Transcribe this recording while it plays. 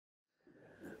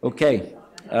Okay,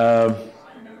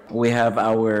 we have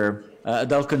our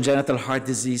adult congenital heart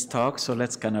disease talk, so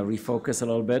let's kind of refocus a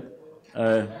little bit.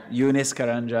 Eunice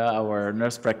Karanja, our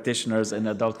nurse practitioners in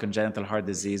adult congenital heart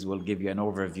disease, will give you an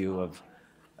overview of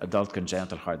adult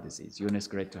congenital heart disease. Eunice,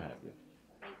 great to have you.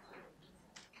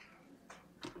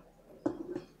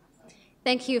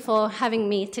 Thank you for having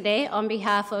me today on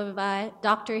behalf of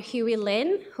Dr. Huie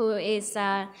Lin, who is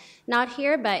not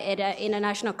here, but at an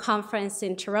international conference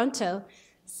in Toronto.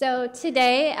 So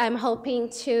today, I'm hoping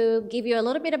to give you a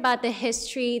little bit about the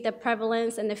history, the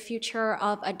prevalence, and the future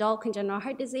of adult congenital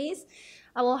heart disease.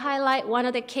 I will highlight one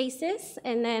of the cases,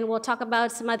 and then we'll talk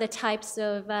about some other types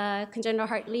of congenital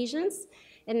heart lesions,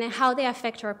 and then how they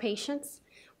affect our patients.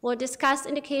 We'll discuss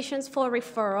indications for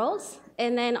referrals,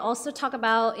 and then also talk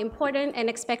about important and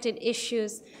expected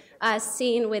issues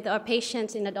seen with our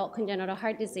patients in adult congenital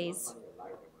heart disease.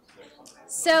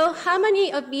 So how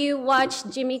many of you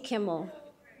watched Jimmy Kimmel?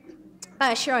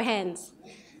 Show your hands.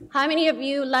 How many of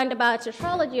you learned about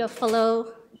tetralogy of Fallot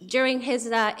during his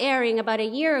airing about a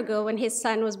year ago when his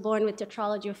son was born with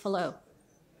tetralogy of Fallot?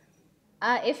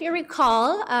 If you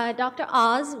recall, Dr.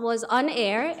 Oz was on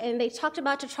air, and they talked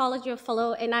about tetralogy of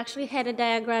Fallot and actually had a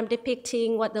diagram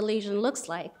depicting what the lesion looks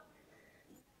like.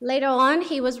 Later on,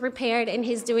 he was repaired, and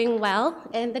he's doing well,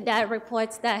 and the dad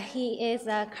reports that he is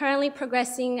currently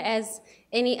progressing as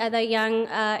any other young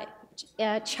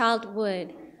child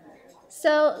would.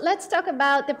 So let's talk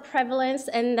about the prevalence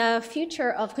and the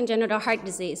future of congenital heart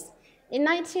disease. In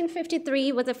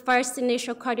 1953 was the first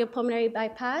initial cardiopulmonary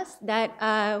bypass that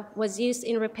was used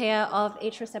in repair of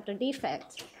atrial septal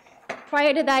defect.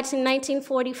 Prior to that, in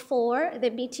 1944, the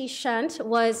BT shunt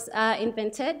was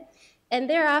invented, and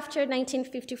thereafter,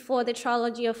 1954, the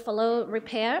tetralogy of Fallot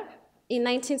repair. In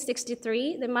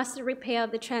 1963, the master repair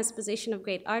of the transposition of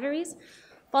great arteries,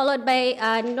 followed by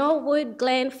Norwood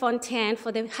Glenn Fontaine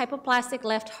for the hypoplastic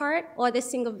left heart or the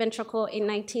single ventricle in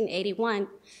 1981.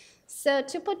 So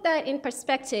to put that in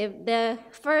perspective, the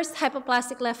first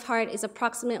hypoplastic left heart is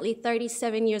approximately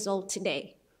 37 years old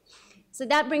today. So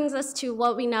that brings us to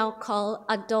what we now call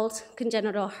adult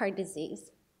congenital heart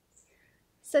disease.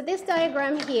 So this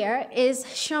diagram here is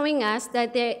showing us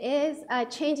that there is a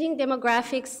changing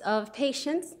demographics of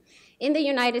patients in the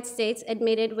United States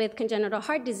admitted with congenital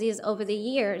heart disease over the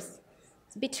years.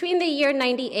 Between the year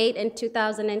 98 and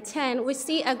 2010, we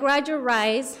see a gradual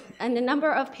rise in the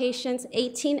number of patients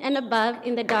 18 and above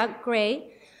in the dark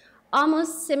gray,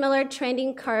 almost similar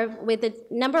trending curve with the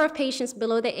number of patients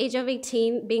below the age of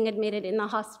 18 being admitted in the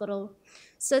hospital.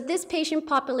 So this patient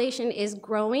population is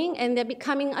growing, and they're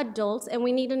becoming adults, and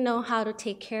we need to know how to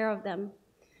take care of them.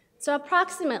 So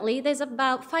approximately, there's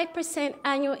about 5%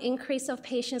 annual increase of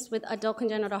patients with adult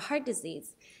congenital heart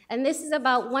disease. And this is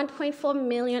about 1.4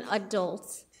 million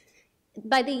adults.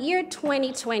 By the year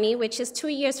 2020, which is 2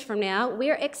 years from now,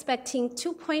 we're expecting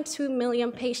 2.2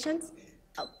 million patients,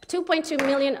 2.2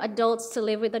 million adults to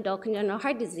live with adult congenital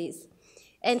heart disease.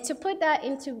 And to put that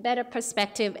into better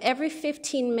perspective, every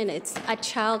 15 minutes, a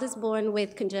child is born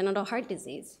with congenital heart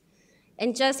disease.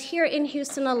 And just here in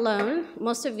Houston alone,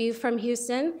 most of you from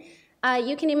Houston,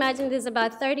 you can imagine there's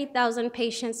about 30,000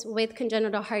 patients with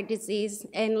congenital heart disease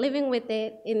and living with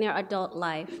it in their adult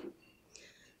life.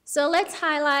 So let's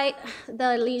highlight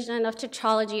the lesion of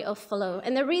tetralogy of Fallot.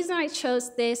 And the reason I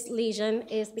chose this lesion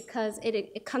is because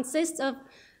it consists of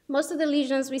most of the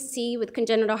lesions we see with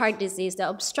congenital heart disease, the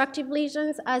obstructive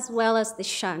lesions as well as the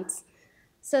shunts.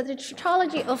 So the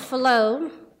tetralogy of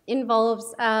Fallot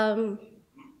involves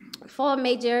 4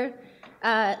 major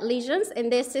lesions,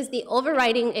 and this is the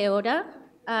overriding aorta,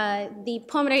 the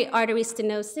pulmonary artery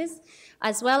stenosis,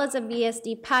 as well as a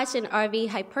VSD patch and RV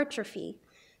hypertrophy.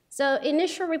 So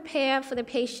initial repair for the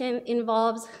patient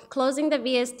involves closing the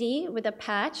VSD with a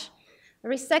patch,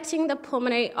 resecting the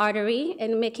pulmonary artery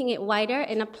and making it wider,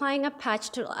 and applying a patch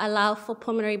to allow for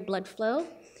pulmonary blood flow,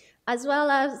 as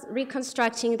well as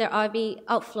reconstructing the RV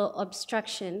outflow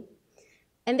obstruction.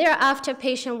 And thereafter,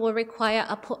 patient will require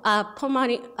a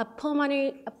pulmonic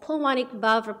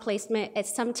valve replacement at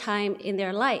some time in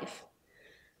their life.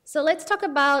 So let's talk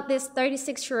about this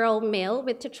 36-year-old male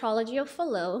with tetralogy of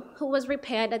Fallot who was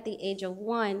repaired at the age of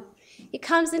 1. He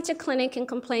comes into clinic and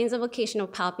complains of occasional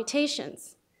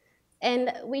palpitations.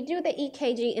 And we do the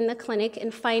EKG in the clinic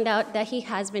and find out that he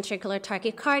has ventricular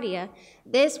tachycardia.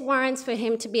 This warrants for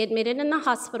him to be admitted in the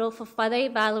hospital for further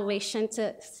evaluation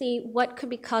to see what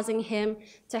could be causing him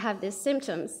to have these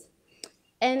symptoms.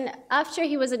 And after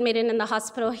he was admitted in the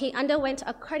hospital, he underwent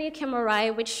a cardiac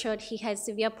MRI, which showed he had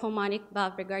severe pulmonic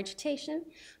valve regurgitation,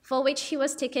 for which he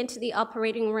was taken to the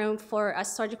operating room for a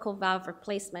surgical valve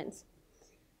replacement.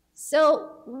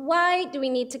 So why do we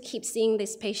need to keep seeing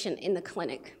this patient in the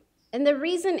clinic? And the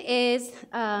reason is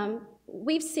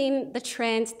we've seen the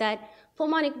trend that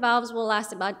pulmonic valves will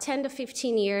last about 10 to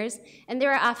 15 years, and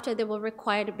thereafter they will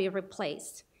require to be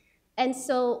replaced. And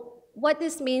so what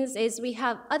this means is we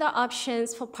have other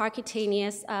options for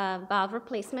percutaneous valve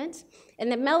replacement,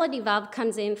 and the Melody valve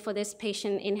comes in for this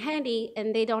patient in handy,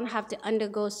 and they don't have to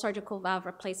undergo surgical valve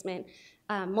replacement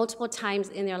multiple times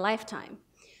in their lifetime.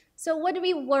 So what do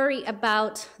we worry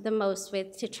about the most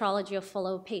with tetralogy of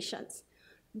Fallot patients?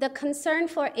 The concern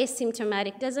for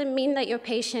asymptomatic doesn't mean that your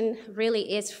patient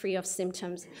really is free of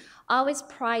symptoms. Always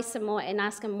pry some more and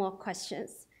ask them more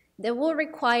questions. They will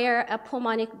require a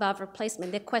pulmonic valve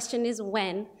replacement. The question is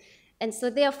when. And so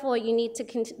therefore, you need to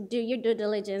do your due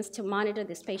diligence to monitor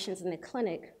these patients in the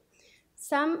clinic.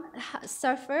 Some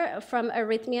suffer from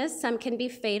arrhythmias, some can be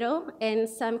fatal, and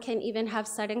some can even have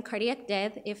sudden cardiac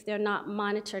death if they're not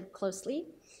monitored closely.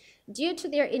 Due to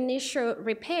their initial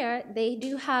repair, they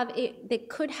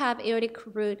could have aortic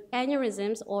root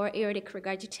aneurysms or aortic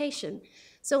regurgitation.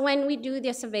 So when we do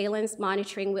their surveillance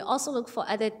monitoring, we also look for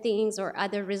other things or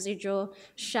other residual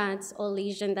shunts or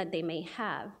lesion that they may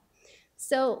have.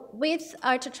 So with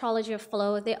our tetralogy of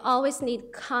Fallot, they always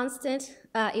need constant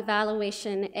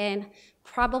evaluation and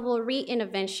probable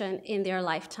re-intervention in their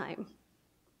lifetime.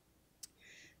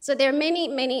 So there are many,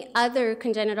 many other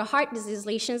congenital heart disease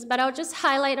lesions, but I'll just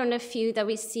highlight on a few that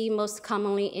we see most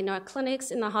commonly in our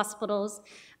clinics, in the hospitals,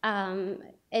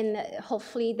 and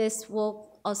hopefully this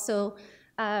will also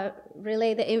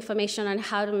relay the information on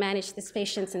how to manage these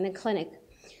patients in the clinic.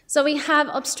 So we have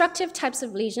obstructive types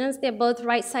of lesions. They're both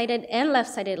right-sided and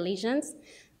left-sided lesions.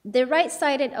 The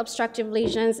right-sided obstructive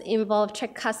lesions involve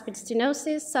tricuspid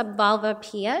stenosis, subvalvular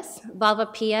PS,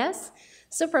 valvular PS,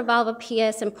 supravalvular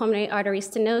PS, and pulmonary artery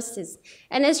stenosis.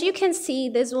 And as you can see,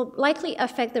 this will likely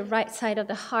affect the right side of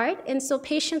the heart, and so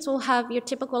patients will have your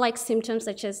typical symptoms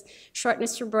such as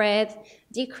shortness of breath,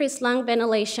 decreased lung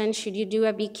ventilation should you do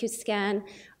a BQ scan.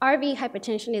 RV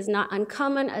hypertension is not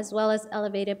uncommon, as well as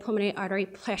elevated pulmonary artery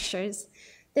pressures.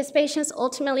 These patients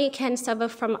ultimately can suffer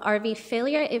from RV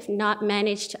failure if not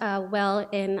managed well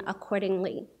and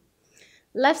accordingly.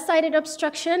 Left-sided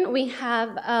obstruction, we have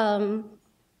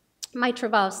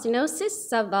mitral valve stenosis,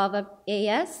 subvalvular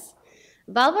AS,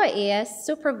 valvular AS,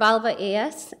 supravalvular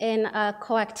AS, and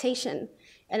coarctation,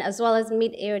 and as well as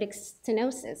mid-aortic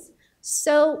stenosis.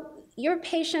 So your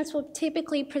patients will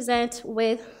typically present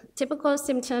with typical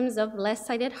symptoms of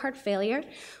left-sided heart failure.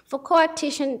 For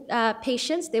coarctation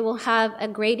patients, they will have a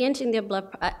gradient in their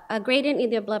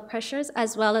blood pressures,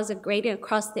 as well as a gradient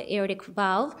across the aortic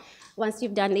valve once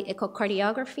you've done the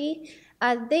echocardiography.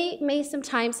 They may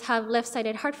sometimes have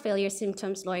left-sided heart failure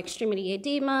symptoms, lower extremity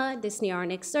edema, dyspnea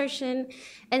on exertion,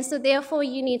 and so therefore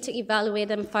you need to evaluate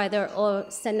them further or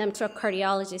send them to a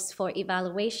cardiologist for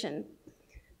evaluation.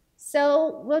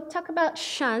 So we'll talk about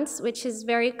shunts, which is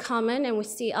very common, and we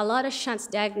see a lot of shunts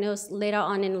diagnosed later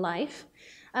on in life.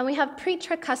 And we have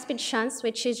pre-tricuspid shunts,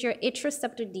 which is your atrial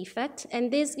septal defect,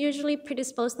 and these usually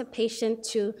predispose the patient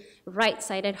to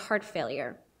right-sided heart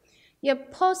failure. Your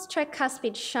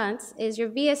post-tricuspid shunts is your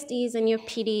VSDs and your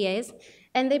PDAs,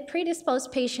 and they predispose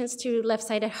patients to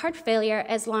left-sided heart failure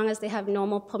as long as they have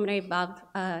normal pulmonary valve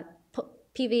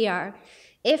PVR.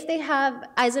 If they have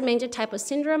isomeningeal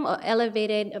syndrome or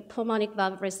elevated pulmonic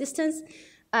valve resistance,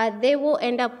 they will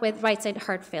end up with right-sided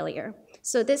heart failure.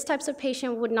 So this types of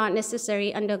patient would not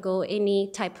necessarily undergo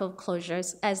any type of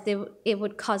closures, as it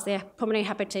would cause their pulmonary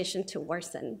hypertension to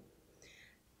worsen.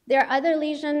 Their other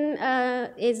lesion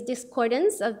is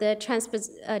discordance of the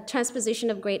transposition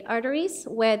of great arteries,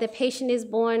 where the patient is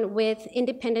born with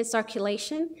independent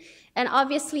circulation, and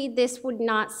obviously this would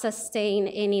not sustain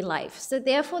any life. So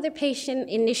therefore the patient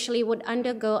initially would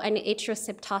undergo an atrial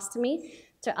septostomy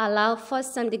to allow for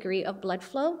some degree of blood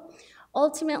flow.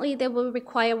 Ultimately, they will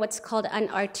require what's called an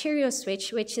arterial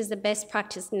switch, which is the best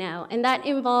practice now, and that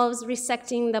involves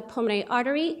resecting the pulmonary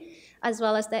artery as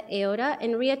well as the aorta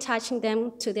and reattaching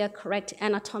them to their correct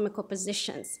anatomical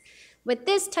positions. With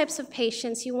these types of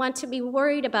patients, you want to be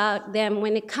worried about them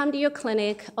when they come to your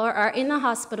clinic or are in the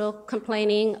hospital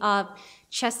complaining of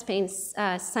chest pain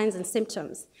signs and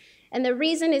symptoms. And the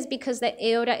reason is because the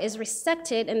aorta is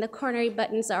resected and the coronary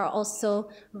buttons are also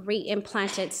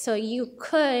reimplanted. So you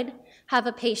could have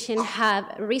a patient have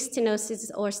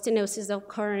restenosis or stenosis of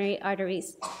coronary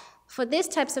arteries. For these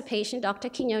types of patients, Dr.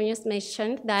 Quinones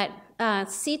mentioned that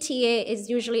CTA is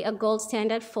usually a gold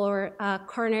standard for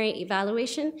coronary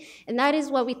evaluation, and that is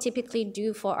what we typically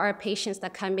do for our patients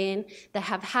that come in that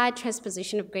have had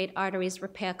transposition of great arteries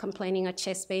repair, complaining of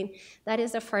chest pain. That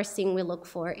is the first thing we look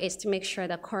for, is to make sure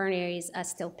the coronaries are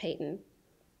still patent.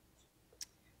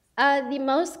 The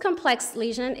most complex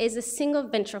lesion is a single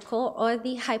ventricle or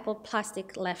the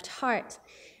hypoplastic left heart.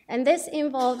 And this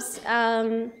involves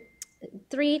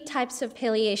three types of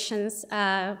palliations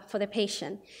for the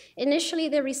patient. Initially,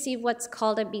 they receive what's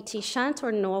called a BT shunt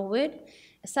or Norwood.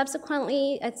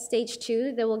 Subsequently, at stage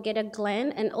 2, they will get a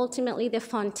Glenn and ultimately the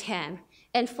Fontan.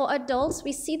 And for adults,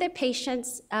 we see the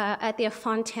patients at their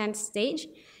Fontan stage.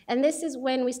 And this is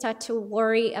when we start to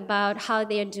worry about how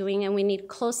they're doing, and we need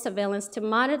close surveillance to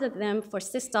monitor them for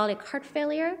systolic heart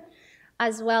failure,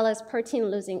 as well as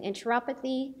protein-losing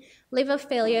enteropathy, liver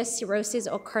failure, cirrhosis,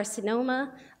 or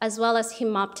carcinoma, as well as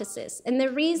hemoptysis. And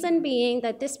the reason being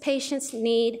that these patients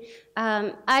need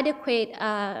adequate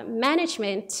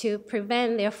management to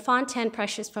prevent their Fontan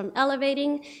pressures from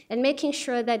elevating and making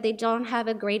sure that they don't have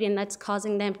a gradient that's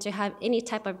causing them to have any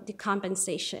type of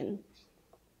decompensation.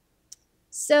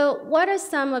 So what are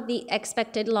some of the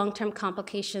expected long-term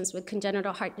complications with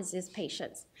congenital heart disease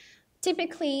patients?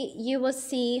 Typically, you will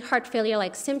see heart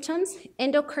failure-like symptoms,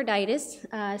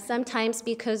 endocarditis, sometimes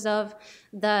because of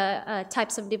the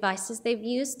types of devices they've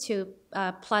used to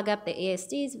plug up the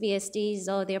ASDs, VSDs,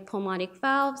 or their pulmonic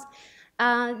valves.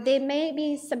 They may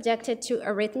be subjected to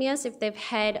arrhythmias if they've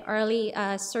had early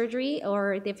surgery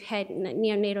or they've had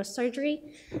neonatal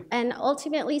surgery. And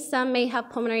ultimately, some may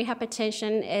have pulmonary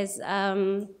hypertension as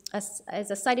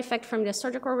a side effect from the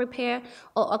surgical repair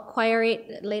or acquire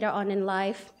it later on in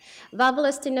life.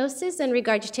 Valvular stenosis and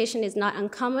regurgitation is not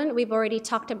uncommon. We've already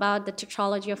talked about the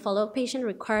tetralogy of Fallot patient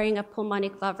requiring a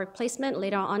pulmonic valve replacement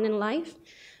later on in life.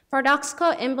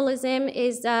 Paradoxical embolism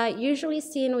is usually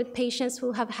seen with patients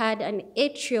who have had an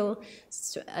atrial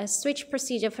switch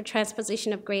procedure for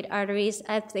transposition of great arteries,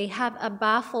 as they have a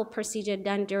baffle procedure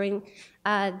done during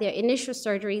their initial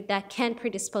surgery that can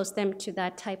predispose them to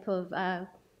that type of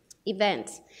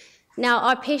event. Now,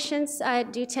 our patients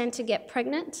do tend to get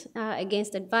pregnant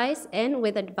against advice and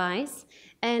with advice,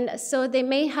 and so they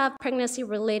may have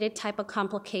pregnancy-related type of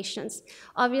complications.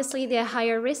 Obviously, they're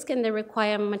higher risk and they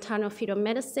require maternal-fetal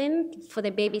medicine for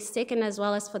the baby sick and as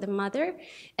well as for the mother,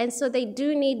 and so they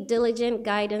do need diligent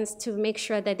guidance to make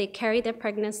sure that they carry their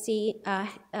pregnancy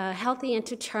healthy and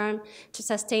to term to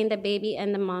sustain the baby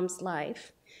and the mom's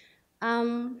life.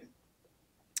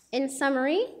 In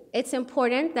summary, it's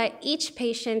important that each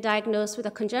patient diagnosed with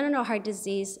a congenital heart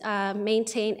disease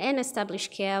maintain and establish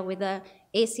care with a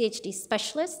ACHD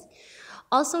specialist.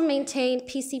 Also maintain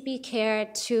PCP care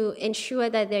to ensure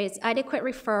that there is adequate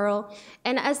referral.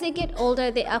 And as they get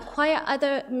older, they acquire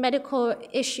other medical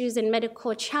issues and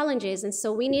medical challenges. And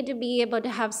so we need to be able to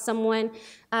have someone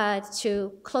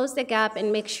to close the gap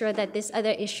and make sure that these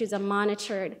other issues are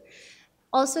monitored.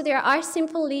 Also, there are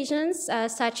simple lesions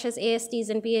such as ASDs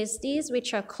and VSDs,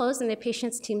 which are closed and the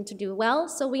patients seem to do well.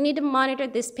 So we need to monitor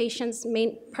these patients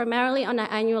primarily on an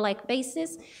annual-like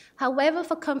basis. However,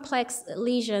 for complex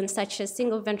lesions such as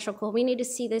single ventricle, we need to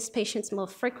see these patients more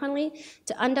frequently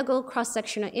to undergo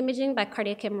cross-sectional imaging by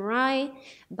cardiac MRI,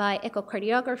 by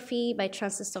echocardiography, by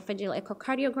transesophageal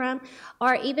echocardiogram,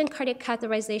 or even cardiac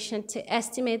catheterization to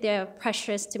estimate their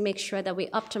pressures to make sure that we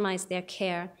optimize their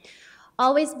care.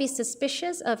 Always be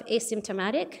suspicious of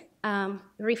asymptomatic,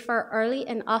 refer early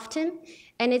and often,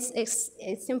 and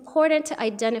it's important to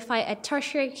identify a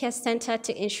tertiary care center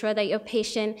to ensure that your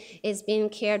patient is being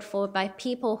cared for by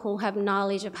people who have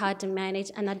knowledge of how to manage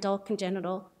an adult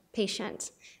congenital patient.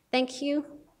 Thank you.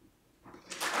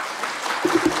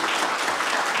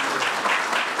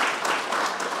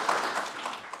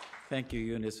 Thank you,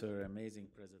 Eunice, for an amazing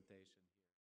presentation.